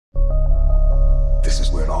This is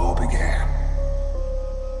where it all began.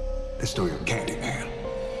 The story of Candyman.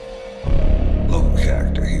 Local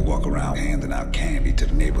character, he walk around handing out candy to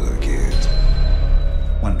the neighborhood kids.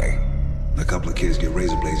 One day, a couple of kids get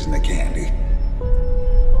razor blades in their candy.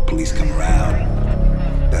 Police come around.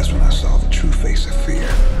 That's when I saw the true face of fear.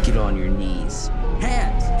 Get on your knees.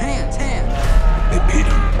 Hands, hands, hands. They beat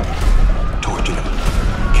him, tortured him,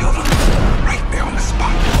 killed him, right there on the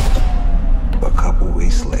spot. A couple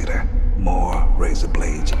weeks later, more razor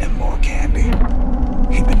blades and more candy.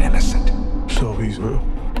 He been innocent. So he's real?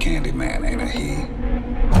 Candyman ain't a he.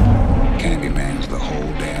 Candyman's the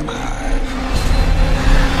whole damn hive.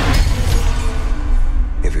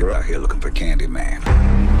 If you're out here looking for Candyman,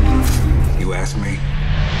 you ask me,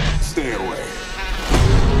 stay away.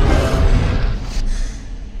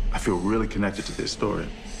 I feel really connected to this story.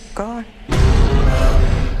 Go on.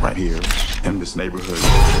 Right here, in this neighborhood,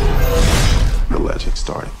 the legend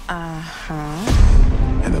started.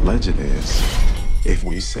 And the legend is, if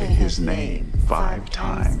we say his name 5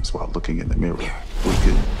 times while looking in the mirror, we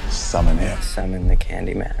could summon him. Summon the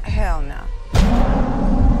Candyman. Hell no.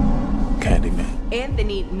 Candyman.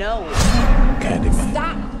 Anthony, no. Candyman.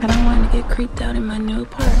 Stop. I don't want to get creeped out in my new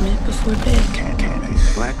apartment before bed. Candy.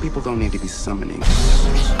 Black people don't need to be summoning.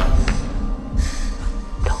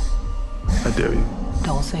 I dare you.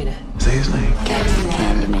 Don't say that. Say his name.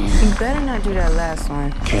 Candyman. You better not do that last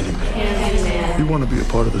one. Candyman. You want to be a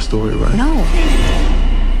part of the story, right? No.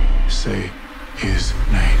 Say his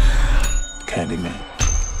name. Candyman.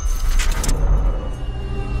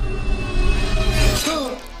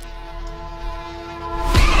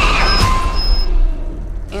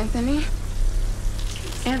 Anthony?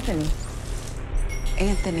 Anthony?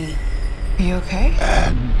 Anthony? Are you okay?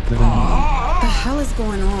 Anthony. What the hell is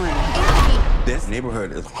going on? This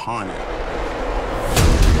neighborhood is haunted.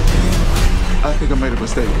 I think I made a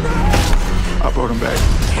mistake. I brought him back.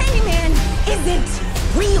 Candyman isn't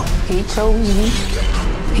real. He chose you.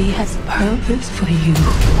 He has purpose for you.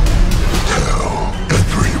 Tell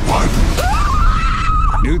everyone.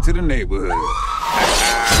 New to the neighborhood.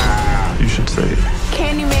 You should say it.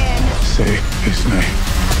 Candyman. Say his name.